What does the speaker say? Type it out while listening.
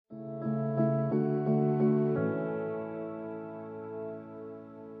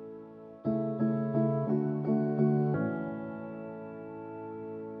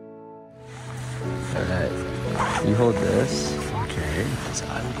hold this. Okay. So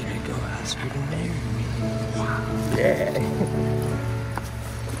I'm gonna go ask her to marry me. Yeah.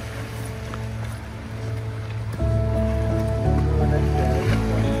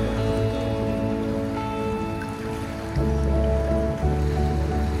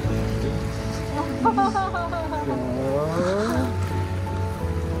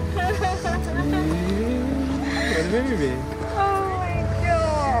 Baby. Oh my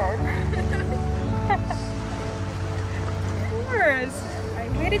god. Of course. I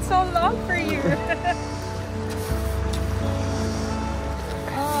waited so long for you.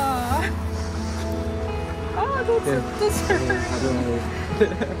 Oh, that's her.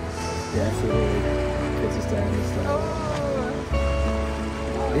 Yes, it fits his stand and stuff.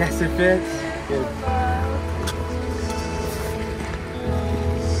 Oh. Yes, it fits. Good.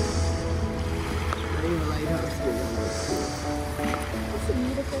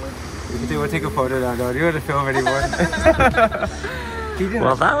 We'll take a photo now. No, you don't have to film anymore.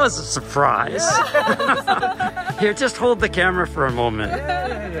 Well, that was a surprise. Here, just hold the camera for a moment.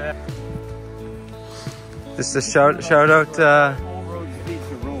 Yeah. Just a shout out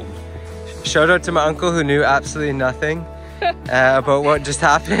to my uncle who knew absolutely nothing about what just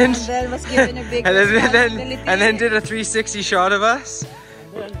happened. And then was given a big and then did a 360 shot of us.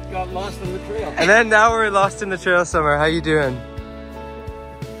 And then got lost on the trail. And then now we're lost in the trail somewhere. How you doing?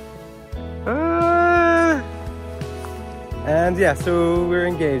 And yeah, so we're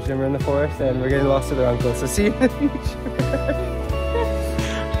engaged and we're in the forest and we're getting lost with our uncle. So see you in the future.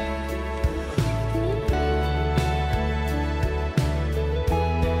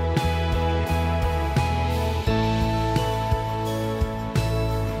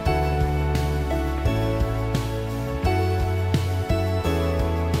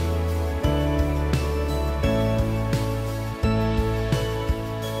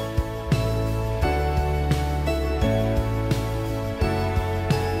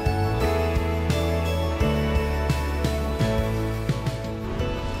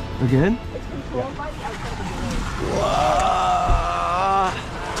 We're good? Wow.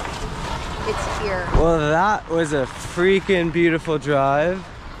 It's here. Well, that was a freaking beautiful drive.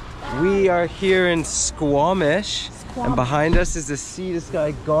 We are here in Squamish, and behind us is the Sea to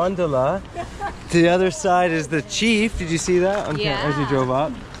Sky Gondola. To the other side is the Chief. Did you see that as you drove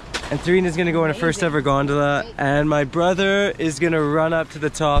up? And Therine is gonna go on a first ever gondola, and my brother is gonna run up to the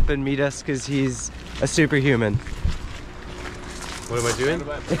top and meet us because he's a superhuman. What am I doing?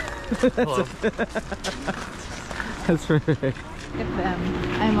 Hello. That's perfect. Look at them.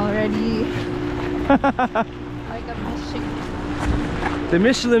 I'm already like a Michelin. The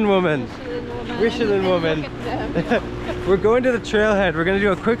Michelin woman. Michelin woman. Look at them. We're going to the trailhead. We're gonna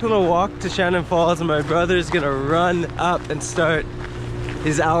do a quick little walk to Shannon Falls, and my brother's gonna run up and start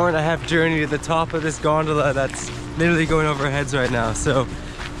his hour-and-a-half journey to the top of this gondola that's literally going over our heads right now. So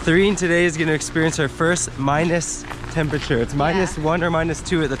Therine today is gonna experience our first minus temperature. It's -1 or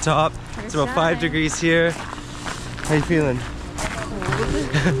 -2 at the top. It's about 5 degrees here. How you feeling?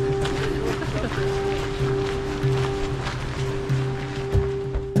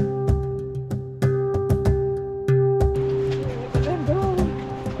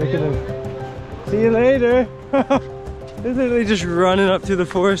 Look at him. See you later. They're literally just running up through the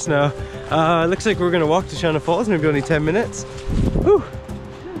forest now. Looks like we're gonna walk to Shannon Falls, maybe only 10 minutes. Whew.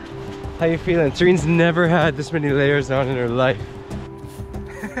 How you feeling? Serene's never had this many layers on in her life.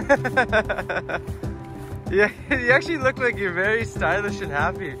 Yeah, you actually look like you're very stylish and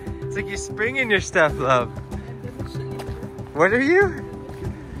happy. It's like you spring in your step, love. What are you?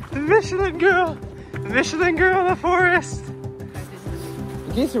 The Michelin girl! The Michelin girl in the forest!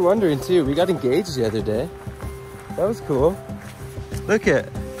 In case you're wondering too, we got engaged the other day. That was cool. Look it.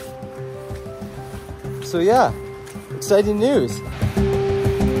 So yeah, exciting news.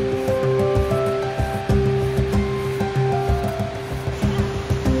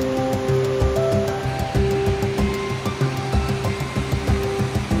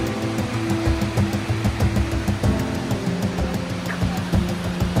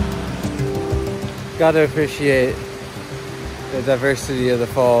 Gotta appreciate the diversity of the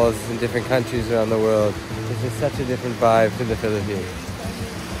falls in different countries around the world. It's just such a different vibe to the Philippines.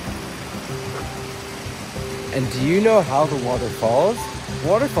 And do you know how the water falls?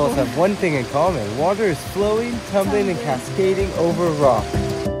 Waterfalls have one thing in common. Water is flowing, tumbling, and cascading over rock.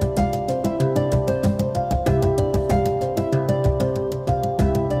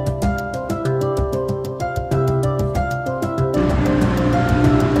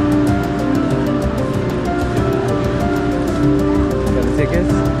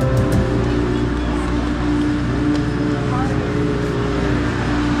 Tickets?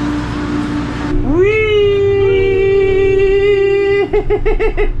 Whee!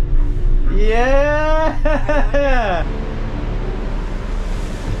 Yeah!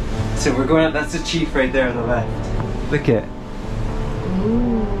 So we're going up, that's the chief right there on the left. Look it.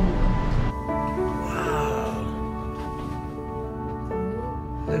 Wow.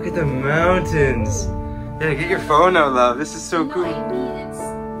 Look at the mountains. Yeah, get your phone out, love. This is so cool. I mean, it's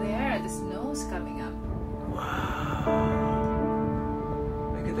there. The snow's coming up. Wow.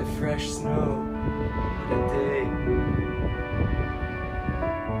 Look at the fresh snow. Good day.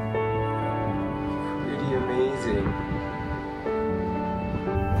 Pretty amazing.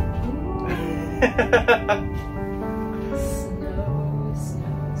 Snow.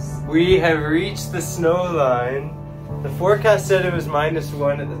 We have reached the snow line. The forecast said it was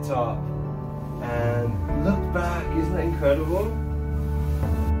 -1 at the top. And look back, isn't that incredible?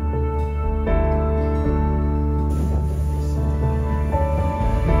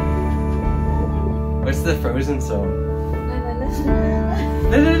 What's the Frozen song?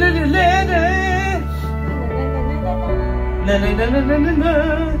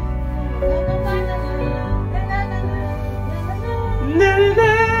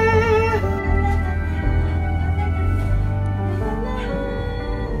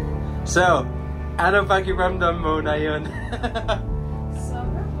 So, ano pakiramdam mo na yun?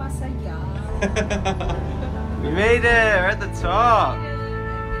 Sobrang masaya. We made it! We're at the top!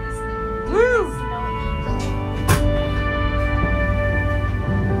 Woo!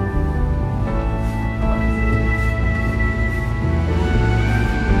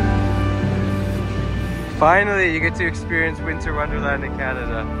 Finally, you get to experience Winter Wonderland in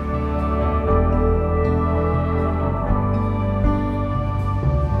Canada.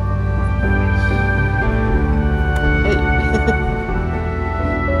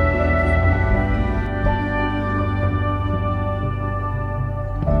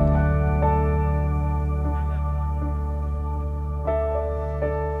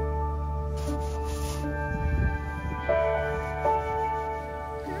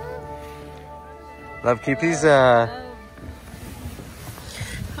 Love, keep these, Hello,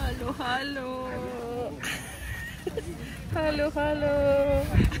 hello. Hello.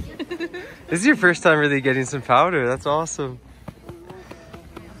 This is your first time really getting some powder. That's awesome.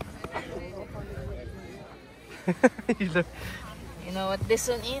 You know what this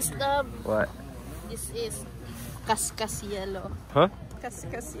one is, love? What? This is kaskas yellow. Huh?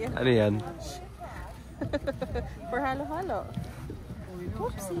 Kaskas yellow. Ano yan? For halo.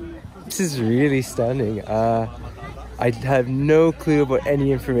 Oopsie. This is really stunning. I have no clue about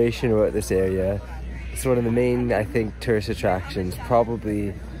any information about this area. It's one of the main, I think, tourist attractions,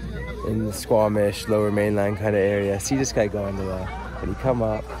 probably in the Squamish, Lower Mainland kind of area. See the Sky Gondola. When you come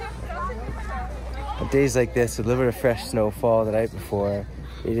up, on days like this, with a little bit of fresh snowfall the night before,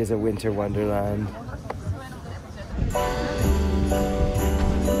 it is a winter wonderland.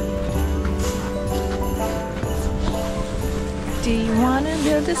 Do you want to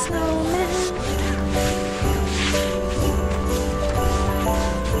build a snowman?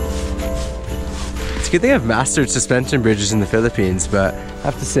 It's a good thing I've mastered suspension bridges in the Philippines, but I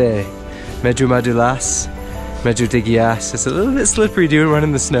have to say, medyo madulas, medyo tigias. It's a little bit slippery doing one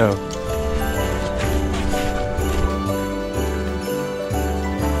in the snow.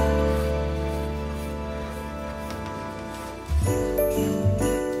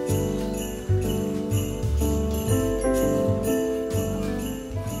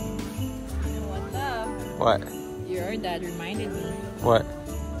 What? Your dad reminded me. What?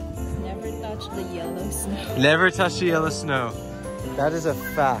 Never touch the yellow snow. Never touch the yellow snow. That is a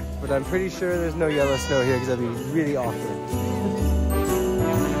fact, but I'm pretty sure there's no yellow snow here because that'd be really awkward.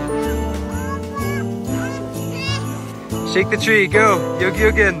 Shake the tree, go!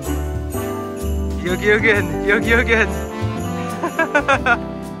 Yog-yogen! Yog-yogen! Yog-yogen!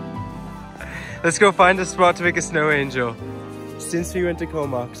 Let's go find a spot to make a snow angel. Since we went to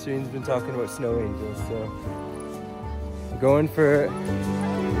Comox, Therine's been talking about snow angels, so we're going for a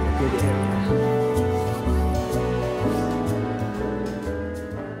good area.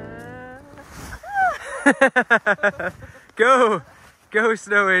 Go! Go,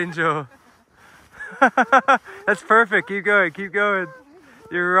 snow angel! That's perfect, keep going, keep going.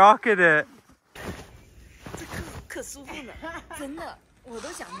 You're rocking it.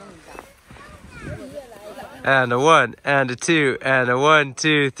 And a 1, and a 2, and a 1,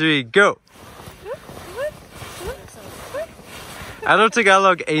 2, 3, go! Ano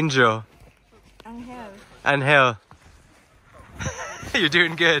Tagalog angel? Angel. You're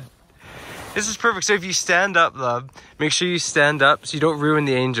doing good. This is perfect. So if you stand up, love, make sure you stand up so you don't ruin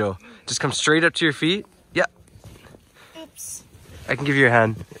the angel. Just come straight up to your feet. Yeah. Oops. I can give you a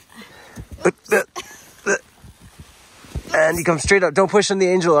hand. And you come straight up. Don't push on the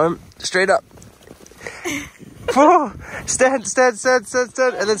angel arm. Straight up. Oh, stand.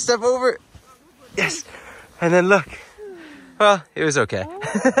 And then step over. Yes. And then look. Well, it was okay.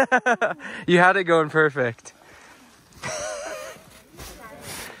 You had it going perfect.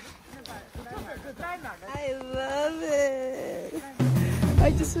 I love it.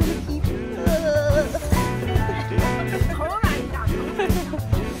 I just want to keep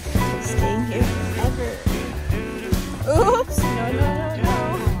staying here forever. Oops. No.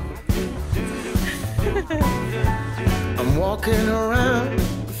 I'm walking around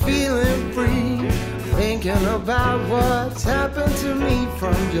feeling free, thinking about what's happened to me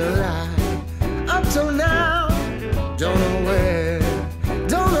from July up till now. Don't know where,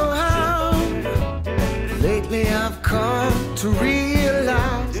 don't know how. Lately I've come to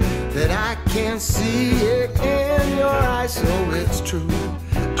realize that I can see it in your eyes, so it's true.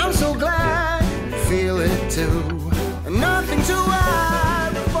 I'm so glad you feel it too. Nothing to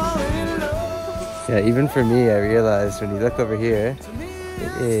hide, falling in love. Yeah, even for me, I realized when you look over here,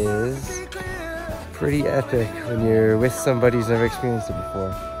 it is pretty epic when you're with somebody who's never experienced it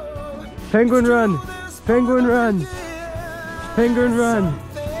before. Penguin run! Penguin run! Penguin run!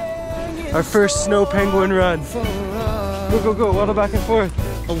 Our first snow penguin run. Go, waddle back and forth.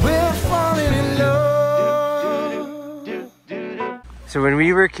 We're falling in love. So when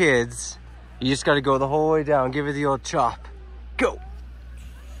we were kids, you just gotta go the whole way down, give it the old chop. Go!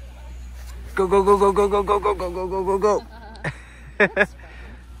 Go.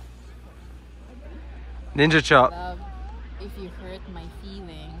 Ninja chop. Love if you hurt my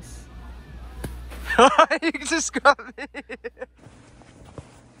feelings. You just got me.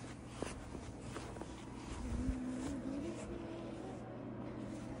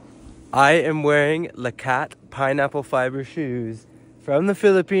 I am wearing Lacat pineapple fiber shoes from the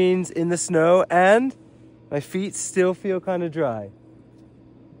Philippines in the snow, and my feet still feel kind of dry.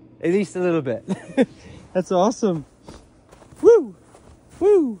 At least a little bit. That's awesome. Woo!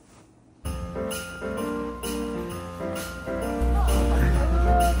 Woo!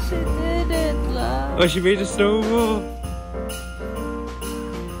 She did it, love. Oh, she made a snowball.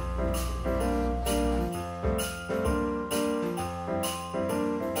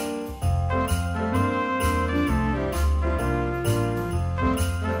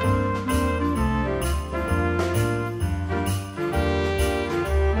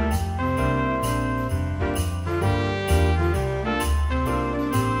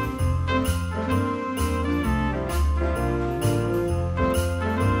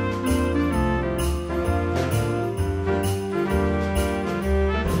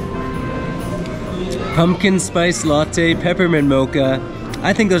 Pumpkin spice latte, peppermint mocha.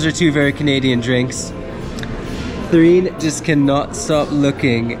 I think those are two very Canadian drinks. Therine just cannot stop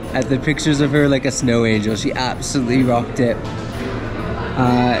looking at the pictures of her like a snow angel. She absolutely rocked it.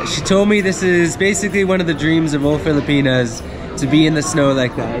 She told me this is basically one of the dreams of all Filipinas, to be in the snow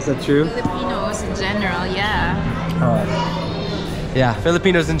like that. Is that true? Filipinos in general, yeah. Yeah,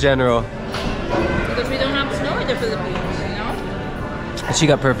 Filipinos in general. Because we don't have snow in the Philippines, you know? And she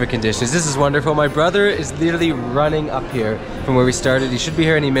got perfect conditions. This is wonderful. My brother is literally running up here from where we started. He should be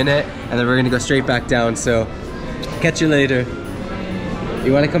here any minute, and then we're gonna go straight back down. So, catch you later.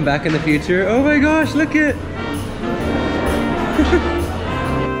 You wanna come back in the future? Oh my gosh, look it!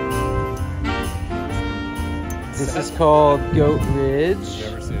 This is called Goat Ridge.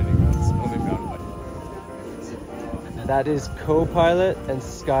 Never seen any guns, only mountain bike. That is Co-Pilot and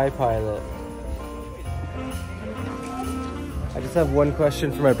Sky Pilot. I just have one question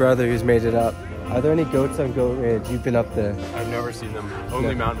for my brother who's made it up. Are there any goats on Goat Ridge? You've been up there. I've never seen them,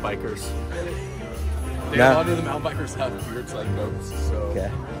 only mountain bikers. A lot of the mountain bikers have beards like goats, so Okay.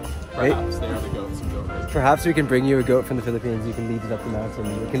 perhaps they are the goats of Goat Ridge. Perhaps we can bring you a goat from the Philippines. You can lead it up the mountain.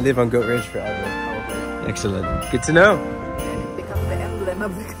 You can live on Goat Ridge forever. Okay. Excellent. Good to know. Become the emblem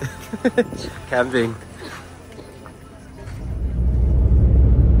of the Camping.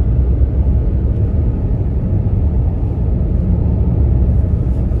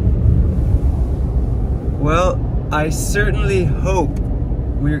 Well, I certainly hope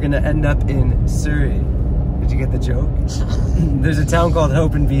we're gonna end up in Surrey. Did you get the joke? There's a town called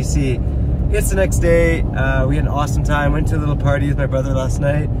Hope in BC. It's the next day. We had an awesome time. Went to a little party with my brother last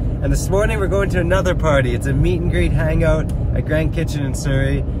night. And this morning we're going to another party. It's a meet and greet hangout at Grandt Kitchen in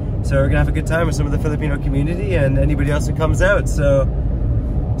Surrey. So we're gonna have a good time with some of the Filipino community and anybody else who comes out. So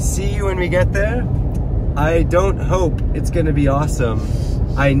see you when we get there. I don't hope it's gonna be awesome.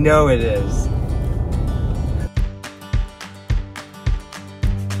 I know it is.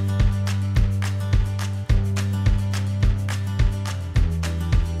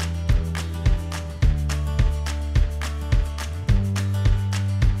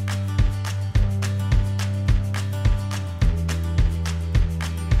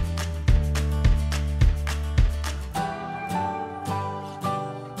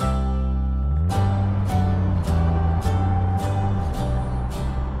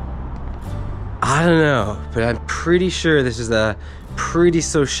 I don't know, but I'm pretty sure this is a pretty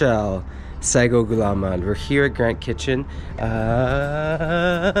social Sky Gondola. We're here at Grandt Kitchen.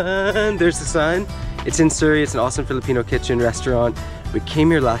 There's the sign. It's in Surrey. It's an awesome Filipino kitchen restaurant. We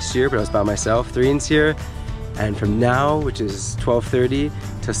came here last year, but I was by myself. Therine's here. And from now, which is 12:30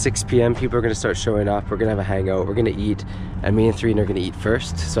 till 6 p.m, people are gonna start showing up. We're gonna have a hangout. We're gonna eat. And me and Therine are gonna eat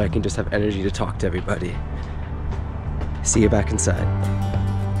first, so I can just have energy to talk to everybody. See you back inside.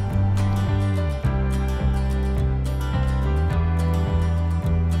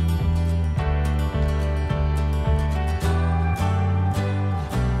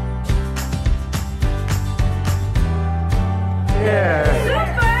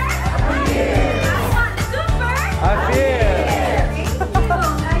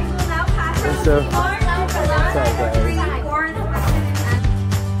 So,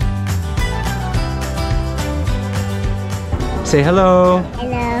 say hello.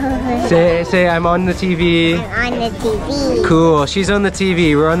 Hello. Say I'm on the TV. I'm on the TV. Cool. She's on the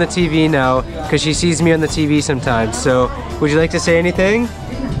TV. We're on the TV now because she sees me on the TV sometimes. So, would you like to say anything?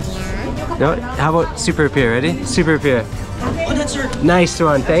 Yeah. No? How about super appear? Ready? Super appear. Nice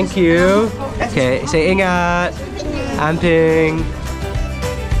one. Thank you. Okay. Say ingat. Amping.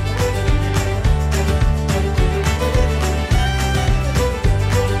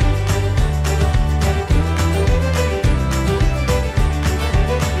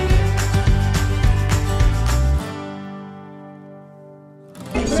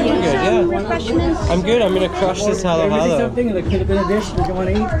 I'm good. I'm gonna crush this halo halo. Something like Filipino dish that you want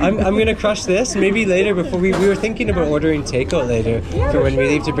to eat? I'm gonna crush this. Maybe later before we were thinking about ordering takeout later for when we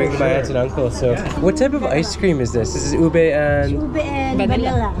leave to bring my aunt and uncle. So, what type of ice cream is this? This is ube and Ube and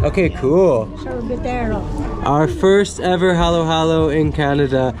vanilla. okay, cool. Sorbetero. Our first ever halo halo in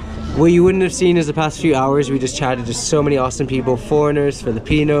Canada. What you wouldn't have seen is the past few hours we just chatted to so many awesome people, foreigners,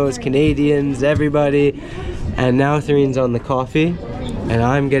 Filipinos, Canadians, everybody. And now Therine's on the coffee. And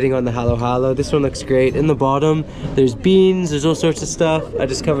I'm getting on the halo halo. This one looks great. In the bottom, there's beans, there's all sorts of stuff. I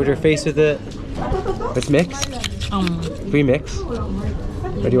just covered her face with it. Let's mix. Can we mix? Or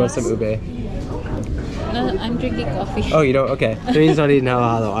do you want some ube? No, I'm drinking coffee. Oh, you don't? Okay. Therine's not eating halo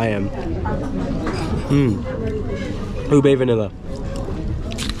halo. I am. Ube vanilla.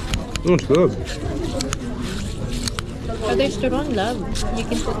 It's good. Oh, there's Therine, love. You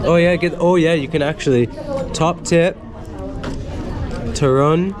can put Oh yeah, you can actually top tip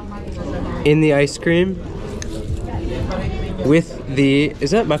Therine in the ice cream with the,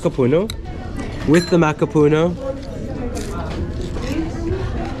 is that macapuno? With the macapuno.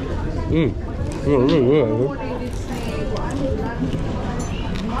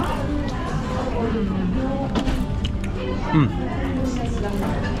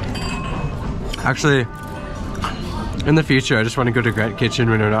 Actually, in the future, I just want to go to Grandt Kitchen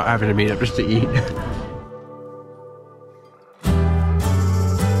when we're not having a meetup just to eat.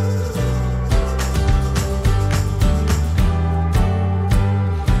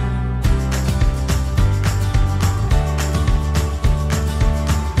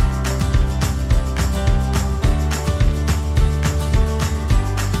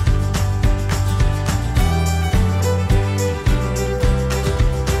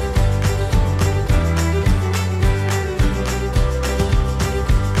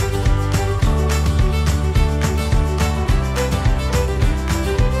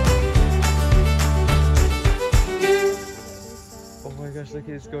 Look,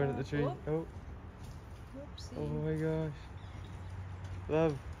 it's going at the tree. Oh. Oh my gosh.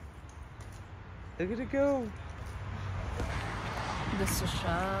 Love. Look at it go. the social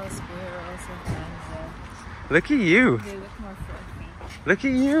squirrels and fans. Look at you. They look more fluffy. Look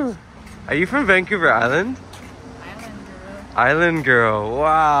at you. Are you from Vancouver Island? Island girl. Island girl.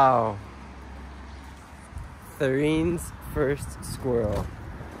 Wow. Therine's first squirrel.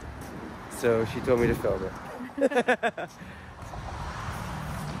 So she told me to film it.